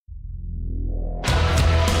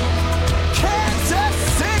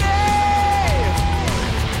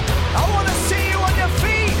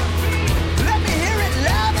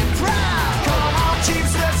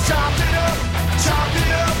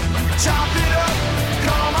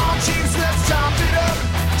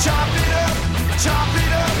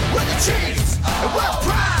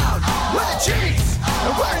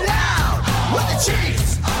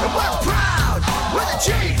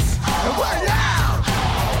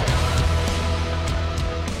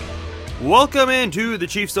Welcome into the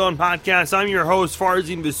Chiefs Zone Podcast. I'm your host,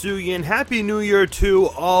 Farzin Vasugian. Happy New Year to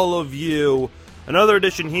all of you. Another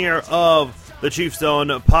edition here of the Chiefs Zone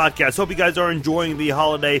Podcast. Hope you guys are enjoying the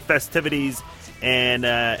holiday festivities and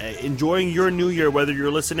enjoying your New Year, whether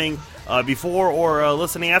you're listening before or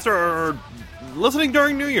listening after or listening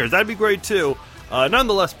during New Year's. That'd be great too.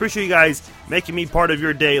 Nonetheless, appreciate you guys making me part of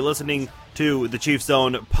your day listening to the Chiefs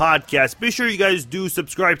Zone Podcast. Be sure you guys do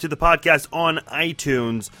subscribe to the podcast on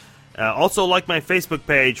iTunes. Also like my Facebook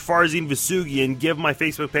page, Farzin Vasugian. Give my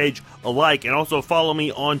Facebook page a like, and also follow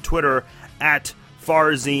me on Twitter at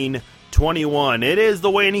Farzin21. It is the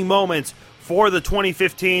waning moments for the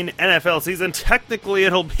 2015 NFL season. Technically,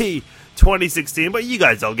 it'll be 2016, but you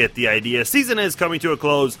guys all get the idea. Season is coming to a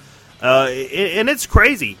close, and it's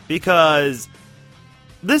crazy because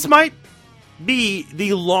this might be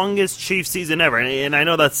the longest Chiefs season ever. And I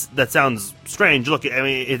know that sounds strange. Look, I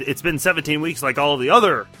mean, it's been 17 weeks like all of the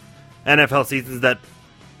other NFL seasons that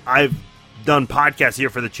I've done podcasts here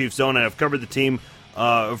for the Chiefs Zone, and I've covered the team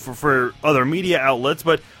for other media outlets,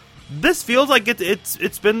 but this feels like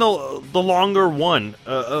it's been the longer one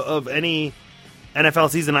of any NFL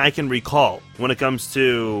season I can recall when it comes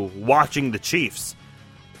to watching the Chiefs.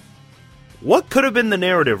 What could have been the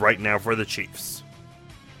narrative right now for the Chiefs?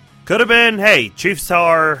 Could have been, hey, Chiefs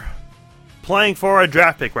are playing for a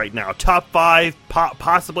draft pick right now, top 5,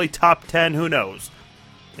 possibly top 10, who knows.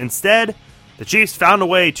 Instead, the Chiefs found a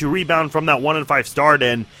way to rebound from that 1-5 start,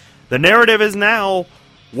 and the narrative is now,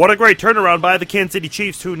 what a great turnaround by the Kansas City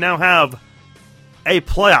Chiefs, who now have a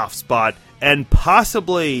playoff spot and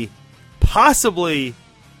possibly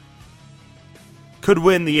could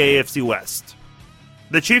win the AFC West.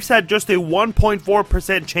 The Chiefs had just a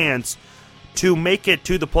 1.4% chance to make it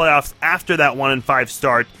to the playoffs after that 1-5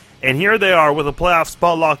 start, and here they are with a playoff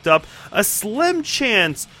spot locked up, a slim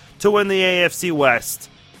chance to win the AFC West.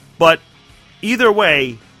 But either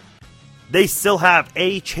way, they still have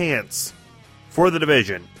a chance for the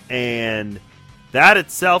division. And that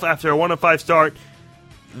itself, after a 1-5 start,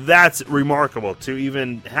 that's remarkable to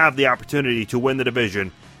even have the opportunity to win the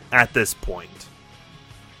division at this point.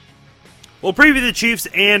 We'll preview the Chiefs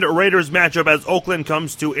and Raiders matchup as Oakland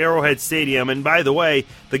comes to Arrowhead Stadium. And by the way,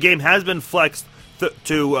 the game has been flexed to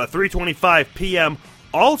 3:25 p.m.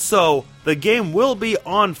 Also, the game will be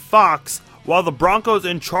on Fox, while the Broncos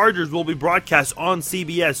and Chargers will be broadcast on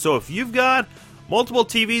CBS. So if you've got multiple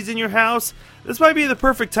TVs in your house, this might be the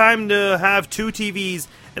perfect time to have two TVs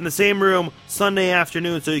in the same room Sunday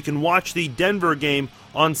afternoon so you can watch the Denver game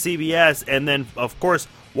on CBS and then, of course,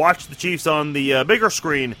 watch the Chiefs on the bigger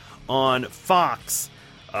screen on Fox.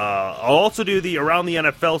 I'll also do the Around the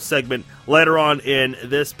NFL segment later on in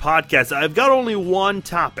this podcast. I've got only one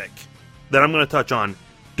topic that I'm going to touch on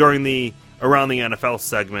during the Around the NFL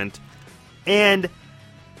segment. And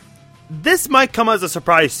this might come as a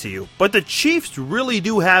surprise to you, but the Chiefs really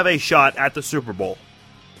do have a shot at the Super Bowl.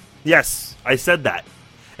 Yes, I said that.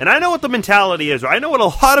 And I know what the mentality is. I know what a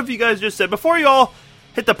lot of you guys just said. Before you all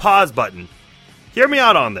hit the pause button, hear me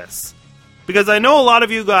out on this. Because I know a lot of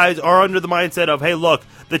you guys are under the mindset of, hey, look,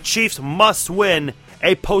 the Chiefs must win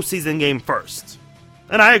a postseason game first.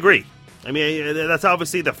 And I agree. I mean, that's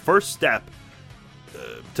obviously the first step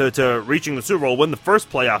to reaching the Super Bowl. Win the first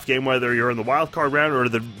playoff game, whether you're in the wild card round or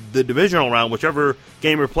the divisional round, whichever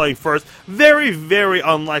game you're playing first. Very, very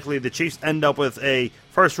unlikely the Chiefs end up with a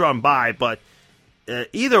first round bye, but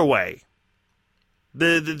either way,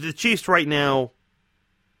 the Chiefs right now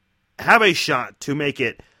have a shot to make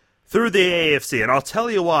it through the AFC, and I'll tell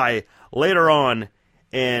you why later on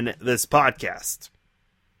in this podcast.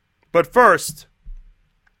 But first,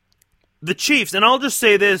 the Chiefs, and I'll just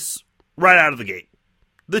say this right out of the gate,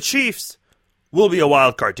 the Chiefs will be a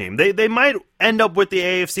wild card team. They might end up with the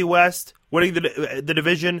AFC West, winning the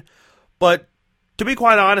division, but to be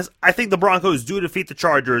quite honest, I think the Broncos do defeat the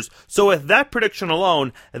Chargers. So with that prediction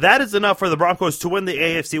alone, that is enough for the Broncos to win the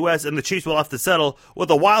AFC West, and the Chiefs will have to settle with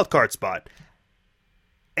a wild card spot.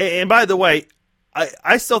 And by the way,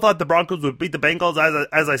 I still thought the Broncos would beat the Bengals,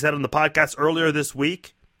 as I said on the podcast earlier this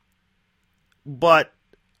week, but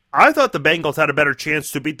I thought the Bengals had a better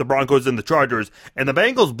chance to beat the Broncos than the Chargers, and the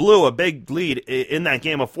Bengals blew a big lead in that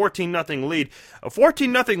game, a 14-0 lead. A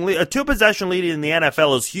 14-0 lead, a two-possession lead in the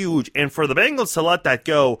NFL is huge, and for the Bengals to let that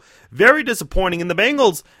go, very disappointing. And the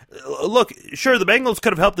Bengals, look, sure, the Bengals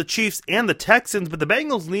could have helped the Chiefs and the Texans, but the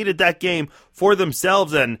Bengals needed that game for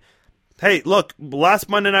themselves, and hey, look, last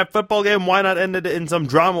Monday Night Football game, why not end it in some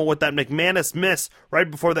drama with that McManus miss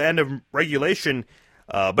right before the end of regulation?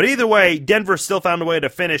 But either way, Denver still found a way to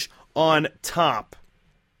finish on top.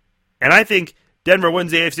 And I think Denver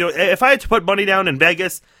wins the AFC. If I had to put money down in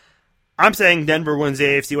Vegas, I'm saying Denver wins the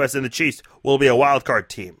AFC West and the Chiefs will be a wild card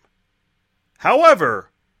team.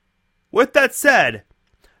 However, with that said,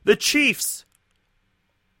 the Chiefs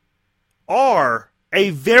are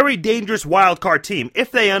a very dangerous wild card team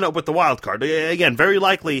if they end up with the wild card. Again, very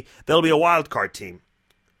likely they'll be a wild card team.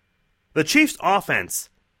 The Chiefs' offense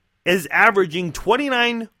is averaging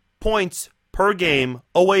 29 points per game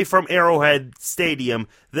away from Arrowhead Stadium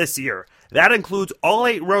this year. That includes all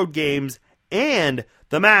 8 road games and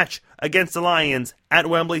the match against the Lions at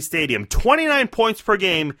Wembley Stadium. 29 points per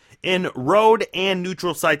game in road and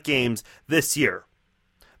neutral site games this year.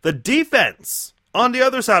 The defense, on the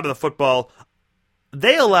other side of the football,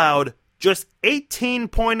 they allowed just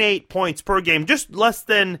 18.8 points per game, just less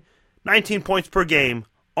than 19 points per game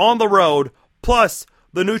on the road, plus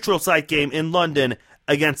the neutral site game in London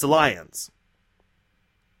against the Lions.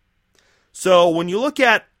 So when you look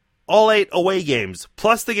at all 8 away games,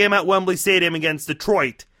 plus the game at Wembley Stadium against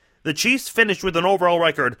Detroit, the Chiefs finished with an overall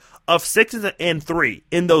record of 6-3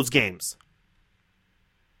 in those games.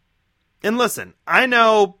 And listen, I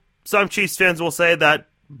know some Chiefs fans will say that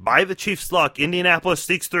by the Chiefs' luck, Indianapolis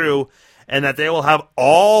sneaks through and that they will have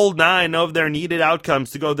all 9 of their needed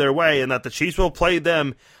outcomes to go their way and that the Chiefs will play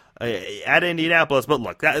them at Indianapolis. But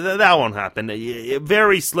look, that won't happen. A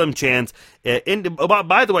very slim chance.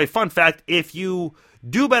 By the way, fun fact, if you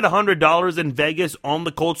do bet $100 in Vegas on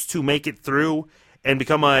the Colts to make it through and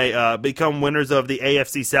become winners of the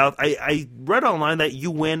AFC South, I read online that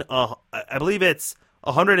you win, I believe it's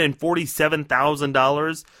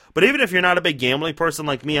 $147,000. But even if you're not a big gambling person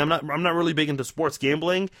like me, I'm not really big into sports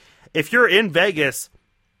gambling. If you're in Vegas,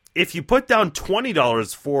 if you put down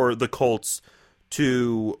 $20 for the Colts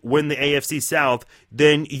to win the AFC South,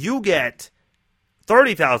 then you get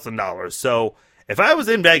 $30,000. So if I was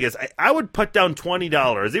in Vegas, I would put down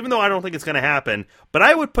 $20, even though I don't think it's going to happen. But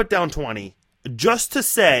I would put down $20 just to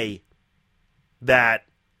say that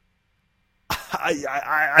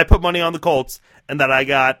I put money on the Colts and that I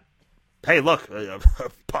got, hey, look,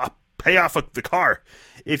 pay off the car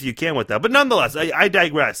if you can with that. But nonetheless, I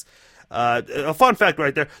digress. A fun fact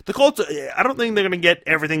right there. The Colts, I don't think they're going to get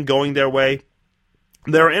everything going their way.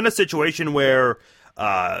 They're in a situation where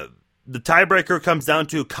the tiebreaker comes down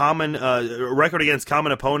to common record against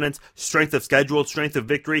common opponents, strength of schedule, strength of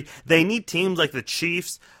victory. They need teams like the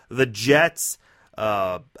Chiefs, the Jets,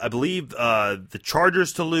 I believe the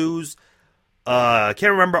Chargers to lose. I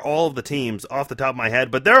can't remember all of the teams off the top of my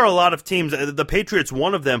head, but there are a lot of teams, the Patriots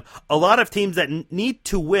one of them, a lot of teams that need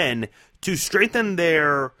to win to strengthen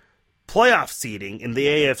their playoff seeding in the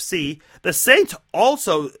AFC. The Saints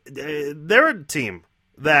also, they're a team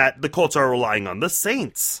that the Colts are relying on. The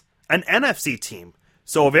Saints, an NFC team.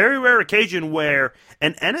 So a very rare occasion where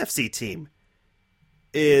an NFC team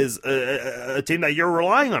is a team that you're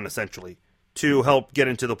relying on, essentially, to help get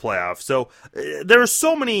into the playoffs. So there are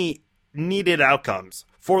so many needed outcomes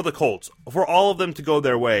for the Colts, for all of them to go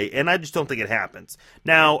their way, and I just don't think it happens.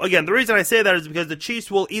 Now, again, the reason I say that is because the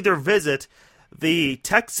Chiefs will either visit the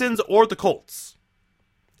Texans or the Colts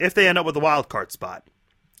if they end up with a wild card spot.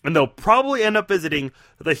 And they'll probably end up visiting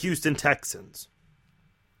the Houston Texans.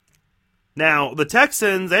 Now, the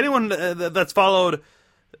Texans, anyone that's followed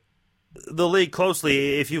the league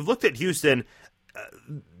closely, if you've looked at Houston,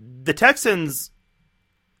 the Texans,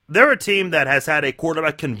 they're a team that has had a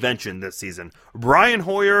quarterback convention this season. Brian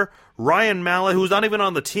Hoyer, Ryan Mallett, who's not even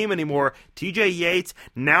on the team anymore, TJ Yates,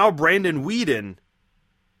 now Brandon Weeden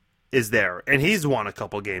is there, and he's won a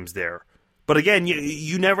couple games there. But again,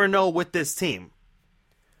 you never know with this team.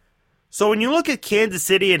 So when you look at Kansas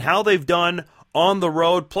City and how they've done on the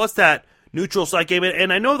road, plus that neutral site game,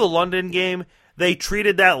 and I know the London game, they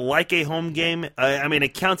treated that like a home game. I mean,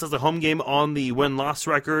 it counts as a home game on the win-loss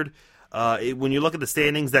record. When you look at the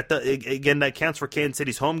standings, that counts for Kansas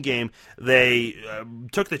City's home game. They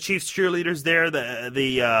took the Chiefs cheerleaders there,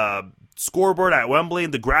 the scoreboard at Wembley,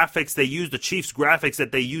 and the graphics, they used the Chiefs graphics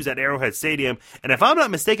that they use at Arrowhead Stadium. And if I'm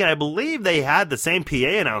not mistaken, I believe they had the same PA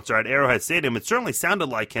announcer at Arrowhead Stadium. It certainly sounded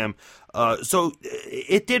like him. So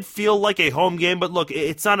it did feel like a home game, but look,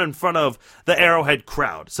 it's not in front of the Arrowhead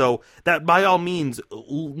crowd. So that by all means,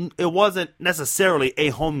 it wasn't necessarily a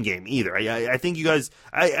home game either. I think you guys,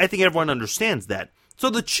 I think everyone understands that.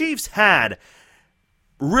 So the Chiefs had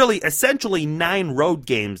really essentially 9 road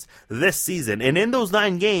games this season. And in those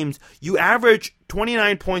 9 games, you average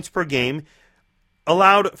 29 points per game,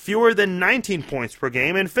 allowed fewer than 19 points per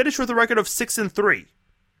game, and finished with a record of 6-3.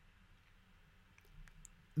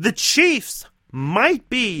 The Chiefs might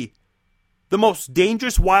be the most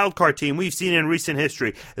dangerous wildcard team we've seen in recent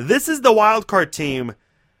history. This is the wildcard team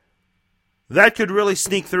that could really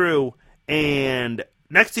sneak through, and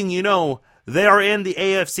next thing you know, they are in the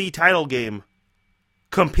AFC title game,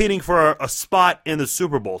 competing for a spot in the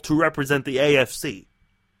Super Bowl to represent the AFC.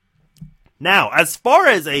 Now, as far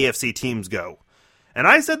as AFC teams go, and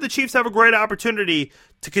I said the Chiefs have a great opportunity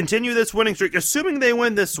to continue this winning streak, assuming they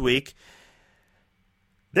win this week,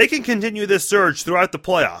 they can continue this surge throughout the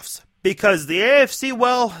playoffs. Because the AFC,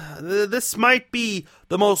 well, this might be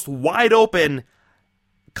the most wide open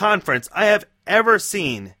conference I have ever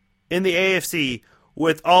seen in the AFC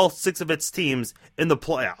with all 6 of its teams in the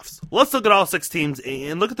playoffs. Let's look at all 6 teams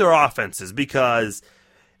and look at their offenses, because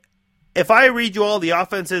if I read you all the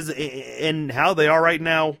offenses and how they are right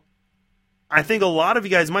now, I think a lot of you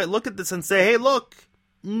guys might look at this and say, hey, look,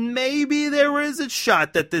 maybe there is a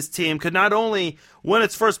shot that this team could not only win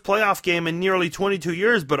its first playoff game in nearly 22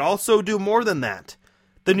 years, but also do more than that.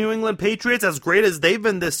 The New England Patriots, as great as they've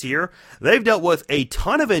been this year, they've dealt with a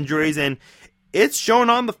ton of injuries, and it's shown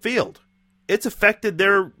on the field. It's affected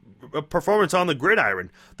their performance on the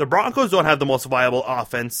gridiron. The Broncos don't have the most viable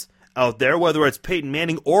offense out there, whether it's Peyton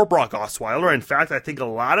Manning or Brock Osweiler. In fact, I think a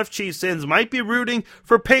lot of Chiefs fans might be rooting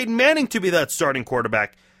for Peyton Manning to be that starting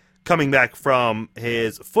quarterback coming back from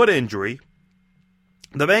his foot injury.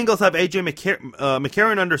 The Bengals have A.J.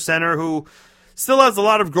 McCarron under center, who still has a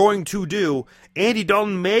lot of growing to do. Andy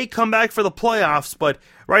Dalton may come back for the playoffs, but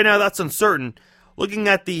right now that's uncertain. Looking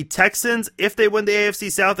at the Texans, if they win the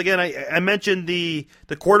AFC South, again, I mentioned the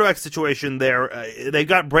quarterback situation there. They've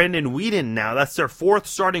got Brandon Weeden now. That's their 4th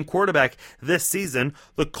starting quarterback this season.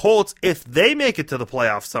 The Colts, if they make it to the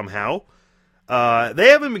playoffs somehow, they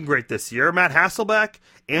haven't been great this year. Matt Hasselbeck,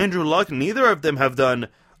 Andrew Luck, neither of them have done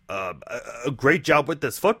a great job with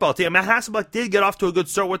this football team. Matt Hasselbeck did get off to a good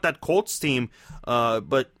start with that Colts team,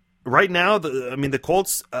 but right now, the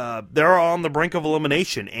Colts, they're on the brink of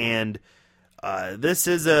elimination, and this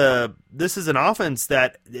is an offense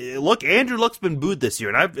that, look, Andrew Luck's been booed this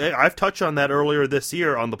year, and I've touched on that earlier this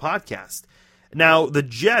year on the podcast. Now, the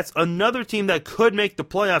Jets, another team that could make the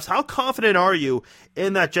playoffs. How confident are you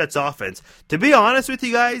in that Jets offense? To be honest with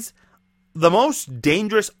you guys, the most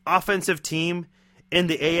dangerous offensive team in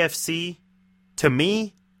the AFC, to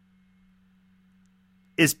me,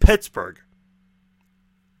 is Pittsburgh.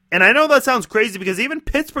 And I know that sounds crazy because even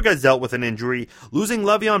Pittsburgh has dealt with an injury. Losing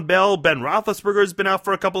Le'Veon Bell, Ben Roethlisberger has been out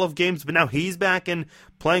for a couple of games, but now he's back and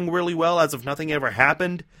playing really well as if nothing ever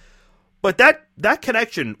happened. But that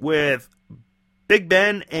connection with Big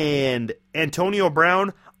Ben and Antonio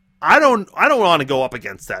Brown, I don't want to go up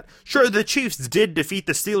against that. Sure, the Chiefs did defeat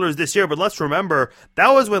the Steelers this year, but let's remember, that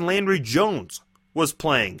was when Landry Jones was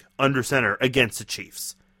playing under center against the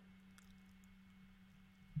Chiefs.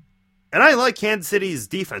 And I like Kansas City's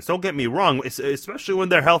defense, don't get me wrong, especially when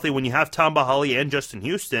they're healthy, when you have Tamba Hali and Justin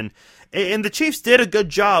Houston. And the Chiefs did a good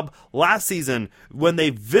job last season when they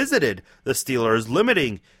visited the Steelers,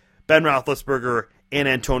 limiting Ben Roethlisberger and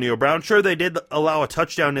Antonio Brown. Sure, they did allow a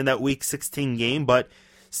touchdown in that Week 16 game, but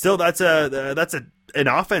still, that's an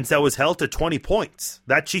offense that was held to 20 points.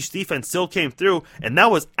 That Chiefs defense still came through, and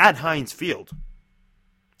that was at Heinz Field.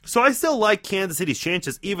 So I still like Kansas City's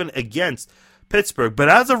chances even against Pittsburgh, but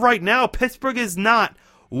as of right now, Pittsburgh is not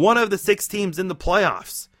one of the 6 teams in the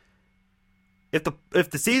playoffs. If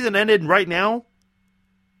the season ended right now,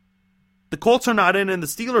 the Colts are not in and the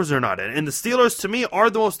Steelers are not in. And the Steelers, to me, are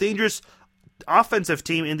the most dangerous offensive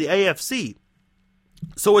team in the AFC.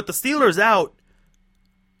 So with the Steelers out,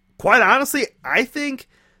 quite honestly, I think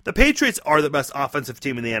the Patriots are the best offensive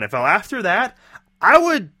team in the NFL. After that, I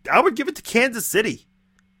would give it to Kansas City.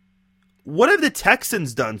 What have the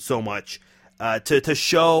Texans done so much to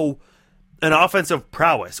show an offensive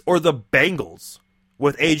prowess? Or the Bengals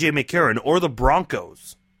with A.J. McCarron, or the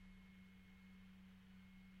Broncos?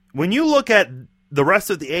 When you look at the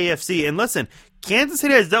rest of the AFC, and listen, Kansas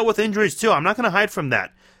City has dealt with injuries too. I'm not going to hide from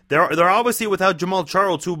that. They're obviously without Jamal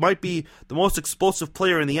Charles, who might be the most explosive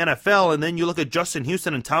player in the NFL, and then you look at Justin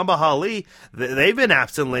Houston and Tamba Hali. They've been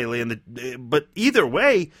absent lately, but either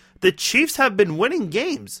way, the Chiefs have been winning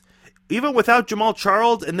games. Even without Jamal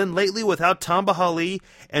Charles, and then lately without Tamba Hali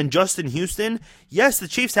and Justin Houston, yes, the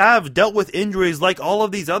Chiefs have dealt with injuries like all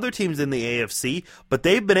of these other teams in the AFC, but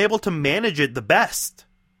they've been able to manage it the best.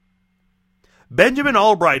 Benjamin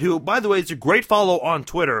Albright, who, by the way, is a great follow on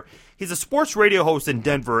Twitter, he's a sports radio host in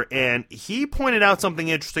Denver, and he pointed out something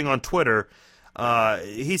interesting on Twitter.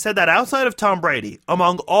 He said that outside of Tom Brady,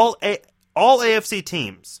 among all AFC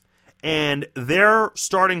teams and their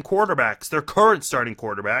starting quarterbacks, their current starting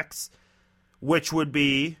quarterbacks, which would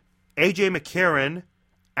be A.J. McCarron,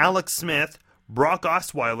 Alex Smith, Brock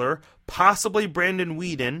Osweiler, possibly Brandon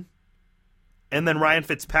Weeden, and then Ryan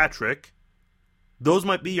Fitzpatrick. Those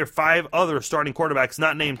might be your 5 other starting quarterbacks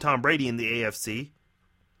not named Tom Brady in the AFC.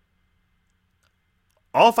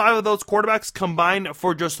 All 5 of those quarterbacks combined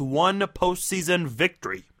for just 1 postseason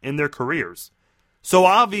victory in their careers. So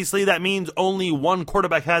obviously that means only 1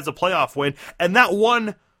 quarterback has a playoff win, and that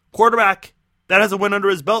 1 quarterback that has a win under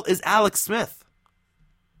his belt is Alex Smith.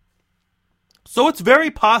 So it's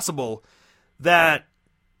very possible that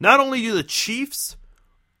not only do the Chiefs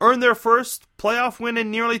earn their first playoff win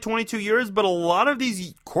in nearly 22 years, but a lot of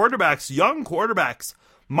these quarterbacks, young quarterbacks,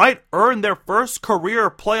 might earn their first career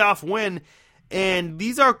playoff win. And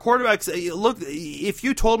these are quarterbacks. Look, if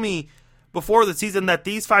you told me before the season that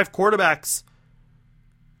these 5 quarterbacks,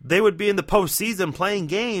 they would be in the postseason playing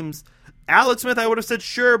games, Alex Smith, I would have said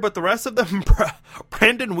sure, but the rest of them,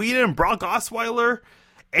 Brandon Weeden, Brock Osweiler,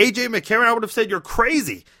 AJ McCarron, I would have said you're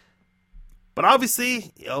crazy. But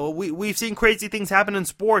obviously, we've seen crazy things happen in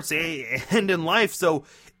sports and in life. So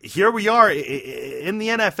here we are in the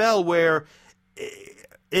NFL, where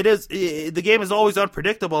the game is always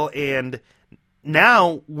unpredictable, and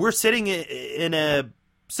now we're sitting in a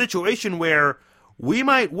situation where we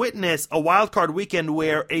might witness a wild card weekend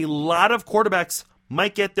where a lot of quarterbacks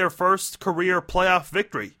might get their first career playoff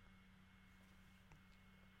victory.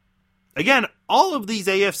 Again, all of these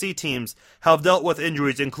AFC teams have dealt with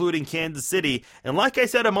injuries, including Kansas City. And like I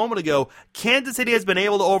said a moment ago, Kansas City has been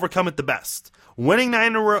able to overcome it the best. Winning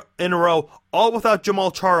 9 in a row, all without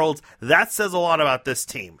Jamal Charles, that says a lot about this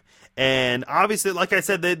team. And obviously, like I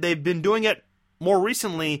said, they've been doing it more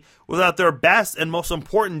recently without their best and most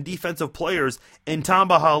important defensive players in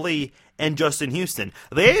Tamba Hali and Justin Houston.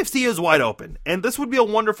 The AFC is wide open, and this would be a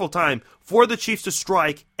wonderful time for the Chiefs to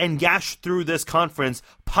strike and gash through this conference,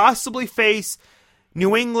 possibly face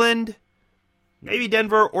New England, maybe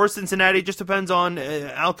Denver or Cincinnati, just depends on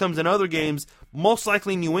outcomes in other games, most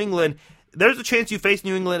likely New England. There's a chance you face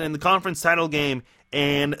New England in the conference title game,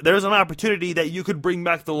 and there's an opportunity that you could bring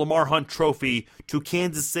back the Lamar Hunt Trophy to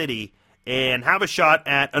Kansas City and have a shot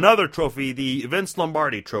at another trophy, the Vince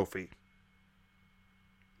Lombardi Trophy.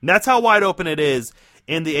 And that's how wide open it is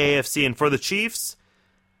in the AFC. And for the Chiefs,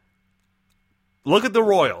 look at the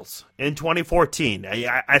Royals in 2014.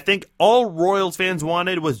 I think all Royals fans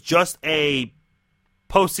wanted was just a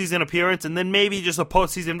postseason appearance and then maybe just a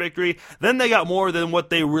postseason victory. Then they got more than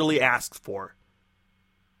what they really asked for.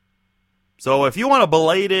 So if you want a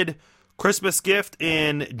belated Christmas gift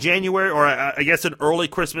in January, or I guess an early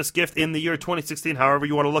Christmas gift in the year 2016, however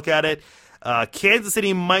you want to look at it, Kansas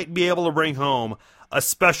City might be able to bring home a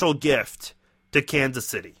special gift to Kansas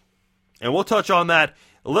City. And we'll touch on that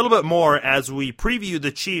a little bit more as we preview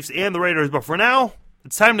the Chiefs and the Raiders. But for now,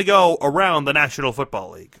 it's time to go around the National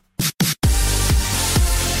Football League.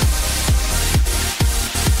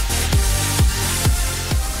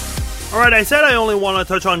 All right, I said I only want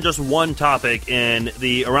to touch on just one topic in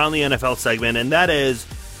the Around the NFL segment, and that is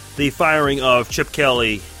the firing of Chip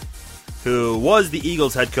Kelly, who was the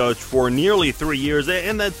Eagles head coach for nearly 3 years.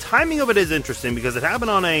 And the timing of it is interesting because it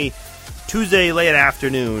happened on a Tuesday late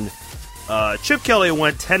afternoon. Chip Kelly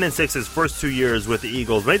went 10-6 his first 2 years with the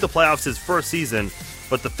Eagles, made the playoffs his first season,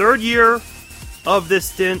 but the third year of this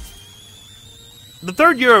stint, the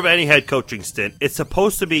third year of any head coaching stint, it's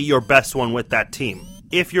supposed to be your best one with that team,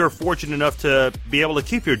 if you're fortunate enough to be able to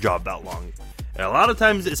keep your job that long. And a lot of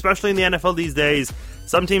times, especially in the NFL these days,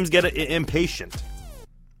 some teams get impatient.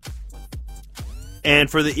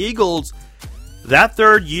 And for the Eagles, that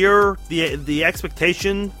third year, the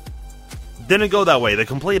expectation didn't go that way. The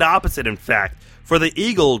complete opposite, in fact. For the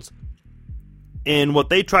Eagles, in what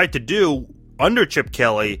they tried to do under Chip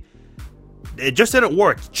Kelly, it just didn't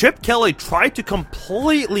work. Chip Kelly tried to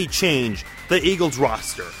completely change the Eagles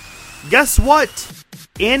roster. Guess what?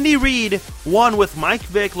 Andy Reid won with Mike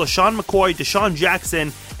Vick, LaShawn McCoy, Deshaun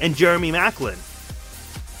Jackson, and Jeremy Maclin.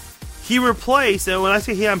 He replaced, and when I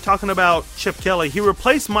say he, I'm talking about Chip Kelly, he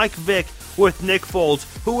replaced Mike Vick with Nick Foles,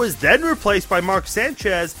 who was then replaced by Mark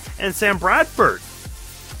Sanchez and Sam Bradford.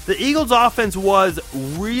 The Eagles' offense was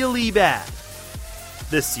really bad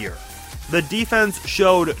this year. The defense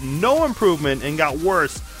showed no improvement and got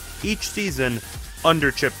worse each season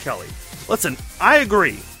under Chip Kelly. Listen, I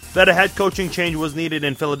agree that a head coaching change was needed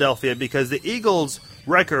in Philadelphia because the Eagles'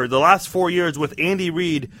 record the last 4 years with Andy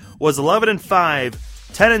Reid was 11-5,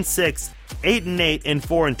 10-6, 8-8, and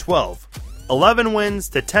 4-12. 11 wins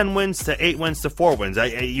to 10 wins to 8 wins to 4 wins.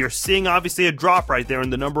 You're seeing obviously a drop right there in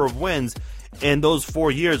the number of wins in those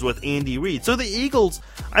 4 years with Andy Reid. So the Eagles,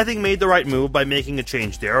 I think, made the right move by making a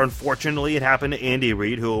change there. Unfortunately, it happened to Andy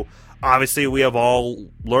Reid, who obviously we have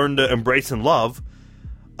all learned to embrace and love.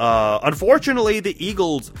 Unfortunately, the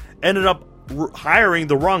Eagles ended up hiring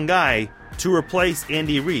the wrong guy to replace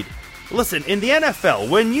Andy Reid. Listen, in the NFL,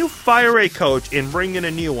 when you fire a coach and bring in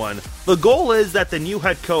a new one, the goal is that the new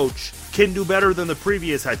head coach can do better than the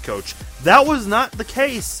previous head coach. That was not the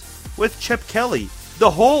case with Chip Kelly.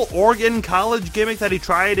 The whole Oregon College gimmick that he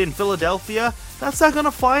tried in Philadelphia, that's not going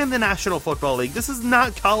to fly in the National Football League. This is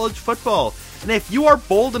not college football. And if you are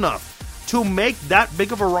bold enough to make that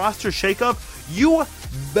big of a roster shakeup, you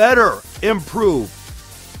better improve.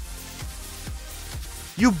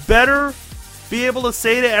 You better be able to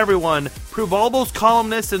say to everyone, prove all those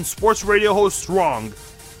columnists and sports radio hosts wrong,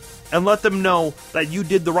 and let them know that you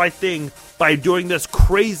did the right thing by doing this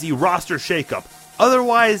crazy roster shakeup.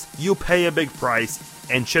 Otherwise, you pay a big price,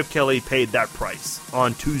 and Chip Kelly paid that price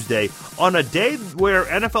on Tuesday, on a day where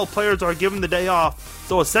NFL players are given the day off.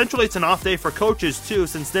 So essentially it's an off day for coaches too,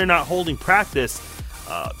 since they're not holding practice.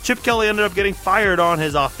 Chip Kelly ended up getting fired on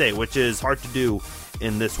his off day, which is hard to do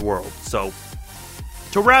in this world. So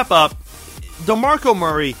to wrap up, DeMarco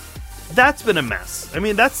Murray, that's been a mess. I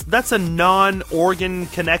mean, that's a non-Oregon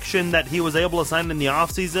connection that he was able to sign in the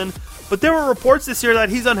offseason. But there were reports this year that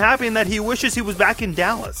he's unhappy and that he wishes he was back in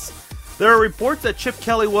Dallas. There are reports that Chip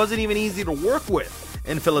Kelly wasn't even easy to work with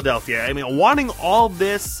in Philadelphia. I mean, wanting all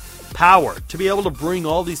this power to be able to bring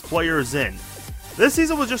all these players in. This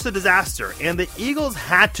season was just a disaster, and the Eagles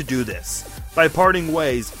had to do this by parting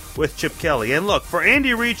ways with Chip Kelly. And look, for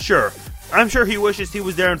Andy Reid, sure, I'm sure he wishes he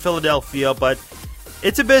was there in Philadelphia, but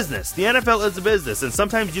it's a business. The NFL is a business, and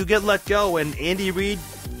sometimes you get let go, and Andy Reid,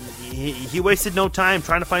 he wasted no time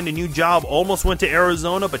trying to find a new job, almost went to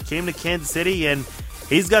Arizona, but came to Kansas City, and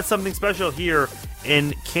he's got something special here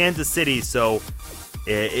in Kansas City. So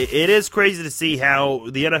it is crazy to see how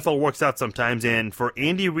the NFL works out sometimes. And for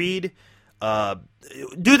Andy Reid,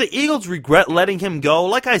 do the Eagles regret letting him go?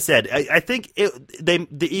 Like I said, I think the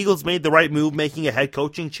Eagles made the right move making a head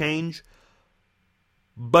coaching change.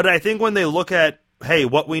 But I think when they look at, hey,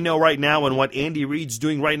 what we know right now and what Andy Reid's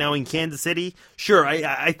doing right now in Kansas City, sure,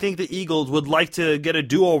 I think the Eagles would like to get a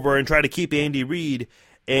do-over and try to keep Andy Reid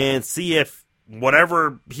and see if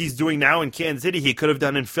whatever he's doing now in Kansas City he could have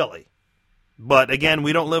done in Philly. But again,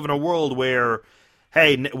 we don't live in a world where,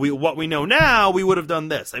 hey, what we know now, we would have done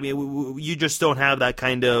this. I mean, you just don't have that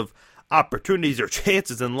kind of opportunities or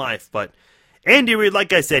chances in life. But Andy Reid,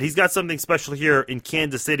 like I said, he's got something special here in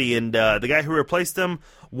Kansas City, and the guy who replaced him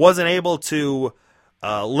wasn't able to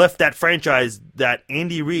lift that franchise that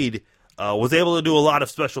Andy Reid was able to do a lot of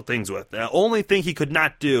special things with. The only thing he could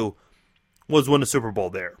not do was win a Super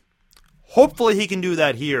Bowl there. Hopefully he can do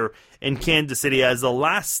that here in Kansas City as the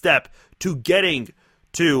last step to getting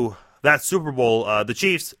to that Super Bowl. The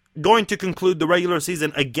Chiefs going to conclude the regular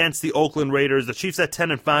season against the Oakland Raiders. The Chiefs at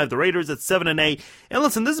 10-5, the Raiders at 7-8. And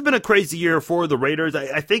listen, this has been a crazy year for the Raiders.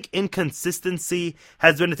 I think inconsistency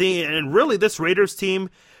has been a thing, and really this Raiders team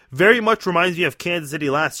very much reminds me of Kansas City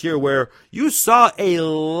last year, where you saw a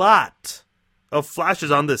lot of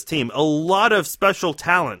flashes on this team, a lot of special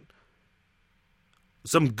talent,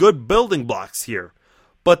 some good building blocks here.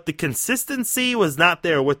 But the consistency was not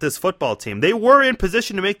there with this football team. They were in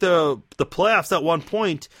position to make the playoffs at one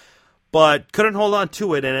point, but couldn't hold on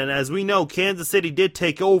to it. And as we know, Kansas City did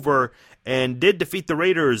take over and did defeat the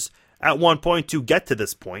Raiders at one point to get to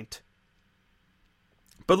this point.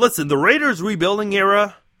 But listen, the Raiders' rebuilding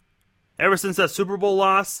era, ever since that Super Bowl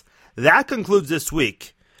loss, that concludes this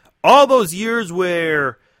week. All those years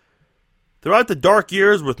where, throughout the dark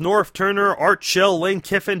years with Norv Turner, Art Shell, Lane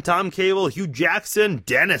Kiffin, Tom Cable, Hugh Jackson,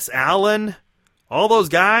 Dennis Allen, all those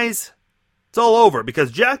guys, it's all over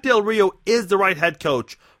because Jack Del Rio is the right head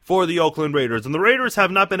coach for the Oakland Raiders. And the Raiders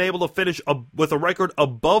have not been able to finish with a record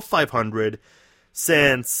above 500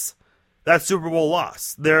 since that Super Bowl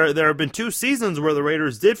loss. There have been 2 seasons where the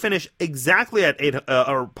Raiders did finish exactly at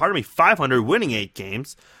 500, winning 8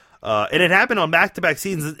 games. And it happened on back-to-back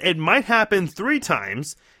seasons. It might happen 3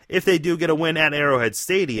 times if they do get a win at Arrowhead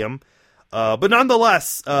Stadium. But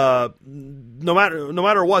nonetheless, no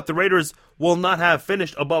matter what, the Raiders will not have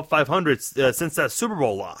finished above 500 since that Super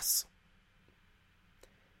Bowl loss.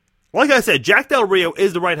 Like I said, Jack Del Rio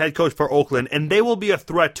is the right head coach for Oakland, and they will be a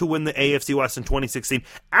threat to win the AFC West in 2016.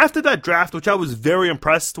 After that draft, which I was very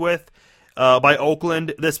impressed with by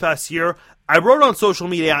Oakland this past year, I wrote on social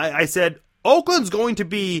media, I said, Oakland's going to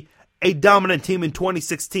be a dominant team in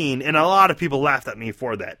 2016, and a lot of people laughed at me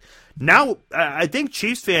for that. Now, I think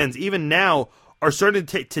Chiefs fans, even now, are starting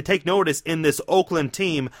to take notice in this Oakland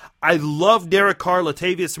team. I love Derek Carr,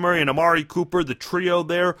 Latavius Murray, and Amari Cooper, the trio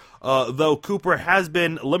there, though Cooper has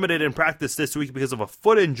been limited in practice this week because of a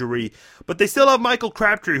foot injury. But they still have Michael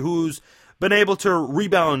Crabtree, who's been able to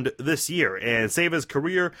rebound this year and save his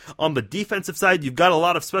career. On the defensive side, you've got a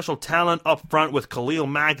lot of special talent up front with Khalil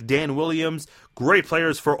Mack, Dan Williams, great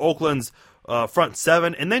players for Oakland's front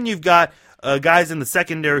 7. And then you've got guys in the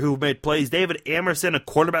secondary who've made plays. David Amerson, a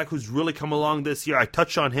quarterback who's really come along this year. I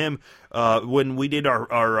touched on him when we did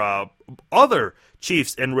our other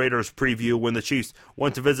Chiefs and Raiders preview when the Chiefs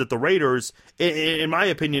went to visit the Raiders. In my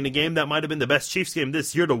opinion, a game that might have been the best Chiefs game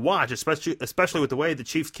this year to watch, especially with the way the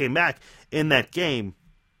Chiefs came back in that game.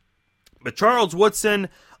 But Charles Woodson,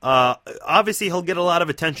 obviously he'll get a lot of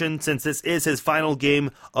attention since this is his final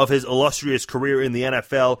game of his illustrious career in the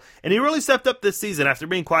NFL. And he really stepped up this season after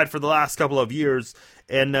being quiet for the last couple of years.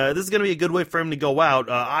 And this is going to be a good way for him to go out.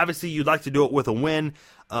 Obviously, you'd like to do it with a win.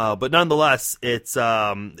 But nonetheless, it's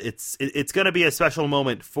going to be a special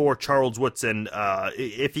moment for Charles Woodson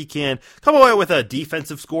if he can come away with a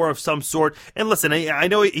defensive score of some sort. And listen, I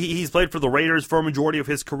know he's played for the Raiders for a majority of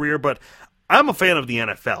his career, but I'm a fan of the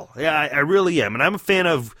NFL. Yeah, I really am, and I'm a fan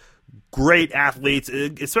of great athletes,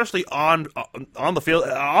 especially on the field,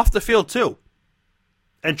 off the field too.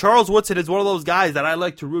 And Charles Woodson is one of those guys that I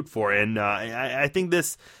like to root for, and I think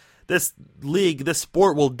this league, this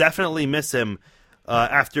sport, will definitely miss him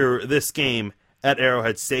after this game at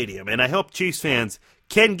Arrowhead Stadium. And I hope Chiefs fans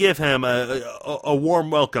can give him a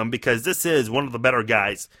warm welcome, because this is one of the better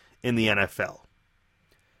guys in the NFL.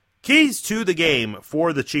 Keys to the game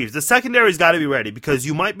for the Chiefs. The secondary's got to be ready, because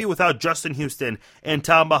you might be without Justin Houston and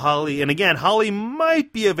Tamba Hali. And again, Hali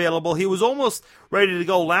might be available. He was almost ready to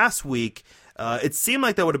go last week. It seemed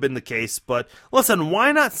like that would have been the case. But listen,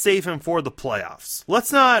 why not save him for the playoffs?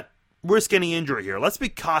 Let's not risk any injury here. Let's be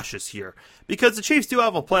cautious here, because the Chiefs do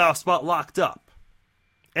have a playoff spot locked up.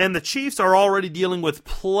 And the Chiefs are already dealing with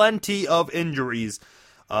plenty of injuries.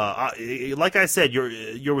 Like I said,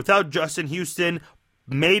 you're without Justin Houston,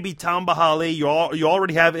 maybe Tamba Hali. You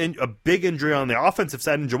already have a big injury on the offensive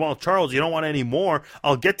side in Jamal Charles. You don't want any more.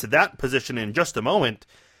 I'll get to that position in just a moment.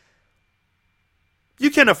 You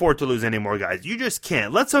can't afford to lose any more guys. You just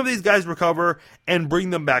can't. Let some of these guys recover and bring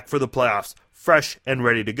them back for the playoffs, fresh and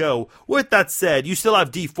ready to go. With that said, you still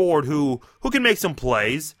have Dee Ford, who can make some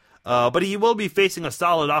plays, but he will be facing a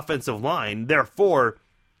solid offensive line. Therefore,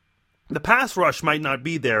 the pass rush might not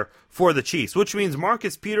be there for the Chiefs, which means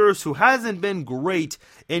Marcus Peters, who hasn't been great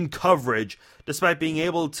in coverage, despite being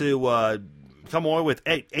able to come away with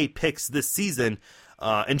eight picks this season,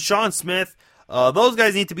 and Sean Smith, those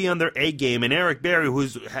guys need to be on their A game. And Eric Berry,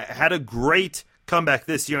 who's had a great comeback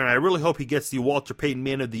this year, and I really hope he gets the Walter Payton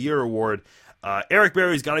Man of the Year award. Eric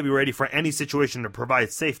Berry's got to be ready for any situation to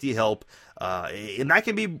provide safety help, and that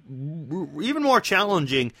can be even more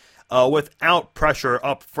challenging without pressure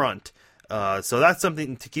up front. So that's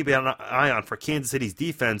something to keep an eye on for Kansas City's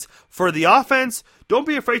defense. For the offense, don't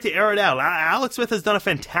be afraid to air it out. Alex Smith has done a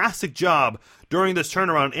fantastic job during this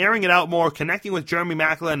turnaround, airing it out more, connecting with Jeremy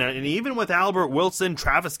Maclin, and even with Albert Wilson,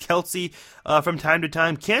 Travis Kelce from time to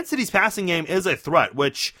time. Kansas City's passing game is a threat,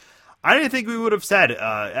 which I didn't think we would have said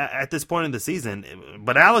at this point in the season.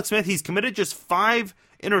 But Alex Smith, he's committed just 5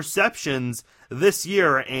 interceptions this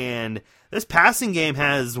year, and this passing game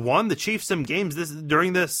has won the Chiefs some games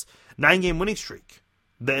during this 9-game winning streak.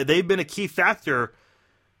 They've been a key factor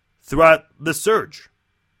throughout the surge.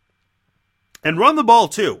 And run the ball,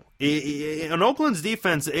 too. In Oakland's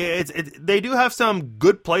defense, they do have some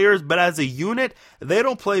good players, but as a unit, they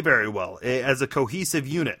don't play very well as a cohesive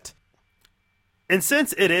unit. And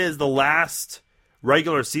since it is the last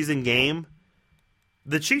regular season game,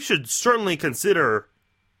 the Chiefs should certainly consider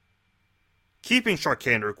keeping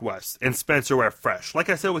Charcandrick West and Spencer Ware fresh. Like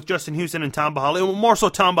I said with Justin Houston and Tamba Hali, more so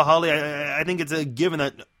Tamba Hali, I think it's a given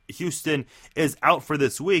that Houston is out for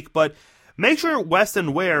this week, but make sure West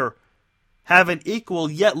and Ware have an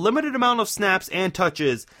equal yet limited amount of snaps and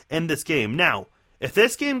touches in this game. Now, if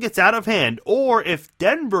this game gets out of hand, or if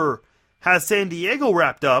Denver has San Diego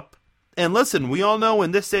wrapped up, and listen, we all know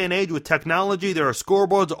in this day and age with technology, there are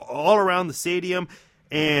scoreboards all around the stadium,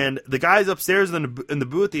 and the guys upstairs in the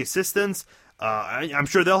booth, the assistants, I'm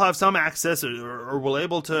sure they'll have some access or will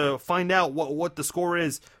able to find out what the score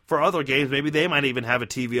is for other games. Maybe they might even have a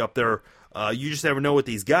TV up there. You just never know with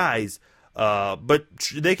these guys. But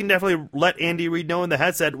they can definitely let Andy Reid know in the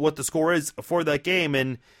headset what the score is for that game.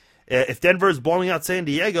 And if Denver is blowing out San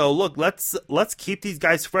Diego, look, let's keep these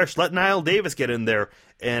guys fresh. Let Niall Davis get in there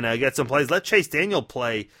and get some plays. Let Chase Daniel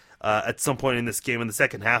play at some point in this game in the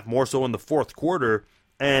second half, more so in the fourth quarter.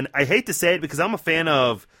 And I hate to say it because I'm a fan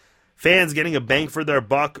of fans getting a bang for their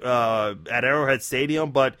buck at Arrowhead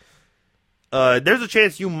Stadium, but there's a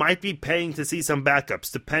chance you might be paying to see some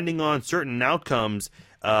backups depending on certain outcomes.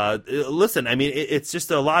 Listen, I mean, it's just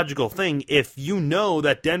a logical thing. If you know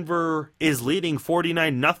that Denver is leading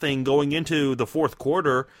 49-0 going into the fourth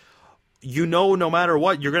quarter, no matter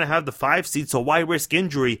what, you're going to have the 5 seed, so why risk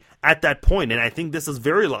injury at that point? And I think this is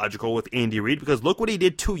very logical with Andy Reid, because look what he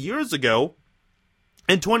did 2 years ago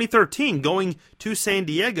in 2013, going to San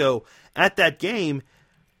Diego at that game.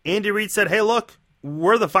 Andy Reid said, hey, look,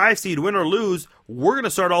 we're the 5 seed, win or lose, we're going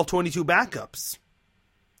to start all 22 backups.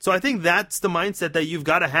 So I think that's the mindset that you've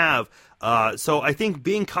got to have. So I think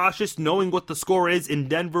being cautious, knowing what the score is in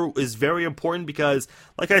Denver is very important, because,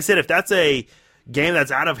 like I said, if that's a game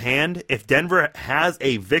that's out of hand, if Denver has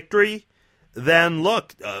a victory, then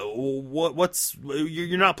look,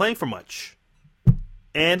 you're not playing for much.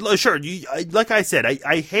 And sure, like I said,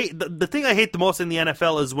 I hate the thing I hate the most in the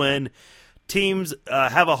NFL is when teams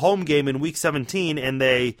have a home game in Week 17 and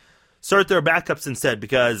they start their backups instead,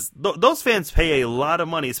 because those fans pay a lot of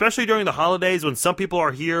money, especially during the holidays when some people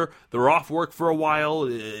are here, they're off work for a while,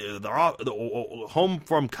 they're home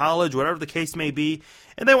from college, whatever the case may be,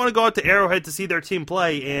 and they want to go out to Arrowhead to see their team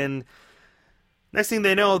play, and next thing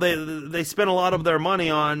they know, they spend a lot of their money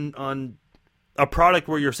on a product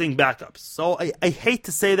where you're seeing backups. So I hate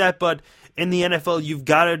to say that, but in the NFL, you've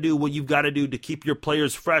got to do what you've got to do to keep your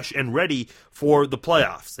players fresh and ready for the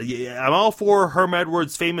playoffs. I'm all for Herm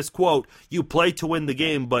Edwards' famous quote, you play to win the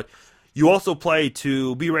game, but you also play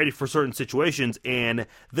to be ready for certain situations, and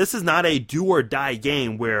this is not a do-or-die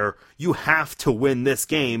game where you have to win this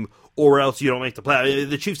game or else you don't make the playoffs.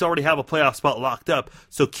 The Chiefs already have a playoff spot locked up,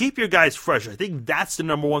 so keep your guys fresh. I think that's the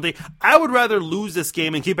number one thing. I would rather lose this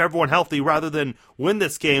game and keep everyone healthy rather than win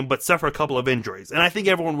this game but suffer a couple of injuries, and I think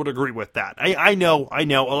everyone would agree with that. I know, a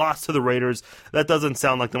loss to the Raiders, that doesn't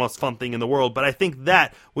sound like the most fun thing in the world, but I think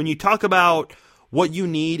that when you talk about what you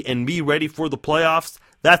need and be ready for the playoffs,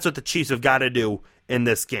 that's what the Chiefs have got to do in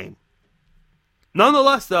this game.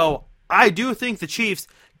 Nonetheless, though, I do think the Chiefs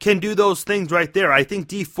can do those things right there. I think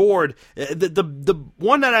Dee Ford, the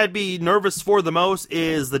one that I'd be nervous for the most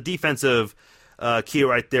is the defensive key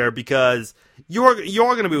right there, because you're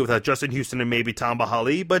going to be without Justin Houston and maybe Tamba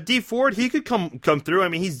Hali, but Dee Ford, he could come through. I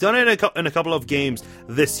mean, he's done it in a couple of games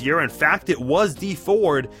this year. In fact, it was Dee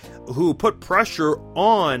Ford who put pressure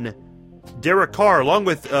on Derek Carr along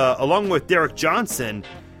with Derek Johnson,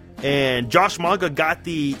 and Josh Manga got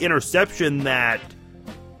the interception that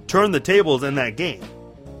turned the tables in that game.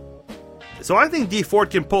 So I think Dee Ford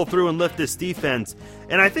can pull through and lift this defense,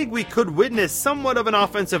 and I think we could witness somewhat of an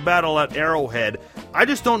offensive battle at Arrowhead. I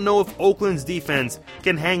just don't know if Oakland's defense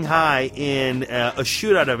can hang high in a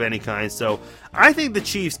shootout of any kind, so I think the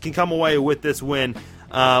Chiefs can come away with this win.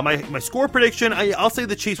 My score prediction, I'll say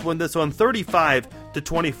the Chiefs win this one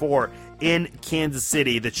 35-24 in Kansas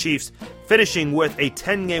City. The Chiefs finishing with a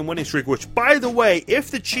 10-game winning streak, which, by the way, if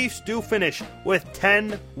the Chiefs do finish with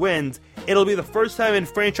 10 wins, it'll be the first time in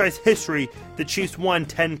franchise history the Chiefs won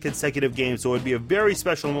 10 consecutive games, so it would be a very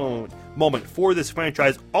special moment for this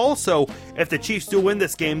franchise. Also, if the Chiefs do win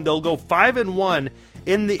this game, they'll go 5-1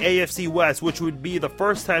 in the AFC West, which would be the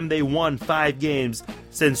first time they won 5 games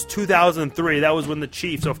since 2003. That was when the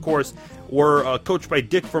Chiefs, of course, were coached by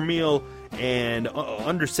Dick Vermeil, and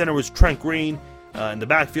under center was Trent Green. In the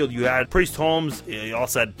backfield, you had Priest Holmes. You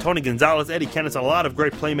also had Tony Gonzalez, Eddie Kenneth, a lot of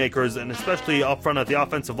great playmakers, and especially up front at the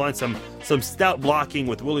offensive line, some stout blocking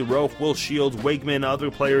with Willie Roaf, Will Shields, Wegman, other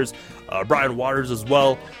players, Brian Waters as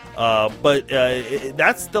well. But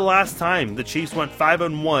that's the last time the Chiefs went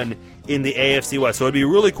 5-1 in the AFC West. So it'd be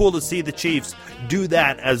really cool to see the Chiefs do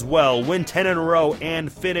that as well, win 10 in a row,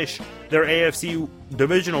 and finish their AFC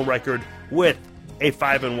divisional record with a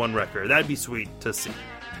 5-1 record. That'd be sweet to see.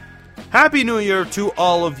 Happy New Year to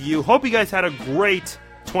all of you. Hope you guys had a great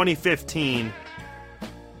 2015.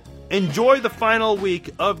 Enjoy the final week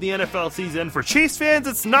of the NFL season. For Chiefs fans,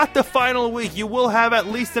 it's not the final week. You will have at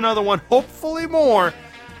least another one, hopefully more.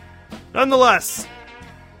 Nonetheless,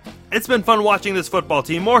 it's been fun watching this football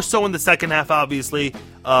team, more so in the second half, obviously.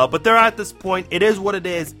 But they're at this point. It is what it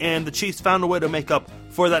is, and the Chiefs found a way to make up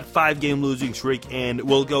for that 5-game losing streak, and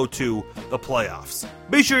will go to the playoffs.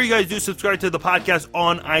 Be sure you guys do subscribe to the podcast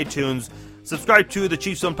on iTunes. Subscribe to the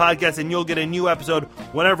Chiefs Zone podcast, and you'll get a new episode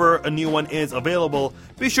whenever a new one is available.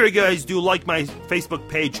 Be sure you guys do like my Facebook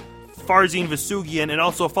page, Farzin Vasugian, and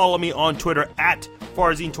also follow me on Twitter at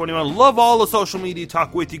Farzin21. Love all the social media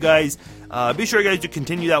talk with you guys. Be sure you guys do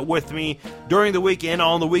continue that with me during the week and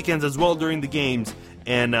on the weekends as well during the games.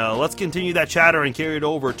 And let's continue that chatter and carry it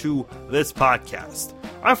over to this podcast.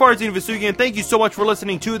 I'm Farzin Vasugian. Thank you so much for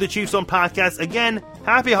listening to the Chiefs Zone podcast. Again,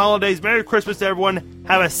 happy holidays, Merry Christmas to everyone.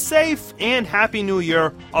 Have a safe and happy New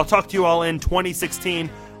Year. I'll talk to you all in 2016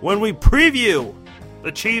 when we preview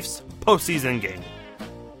the Chiefs postseason game.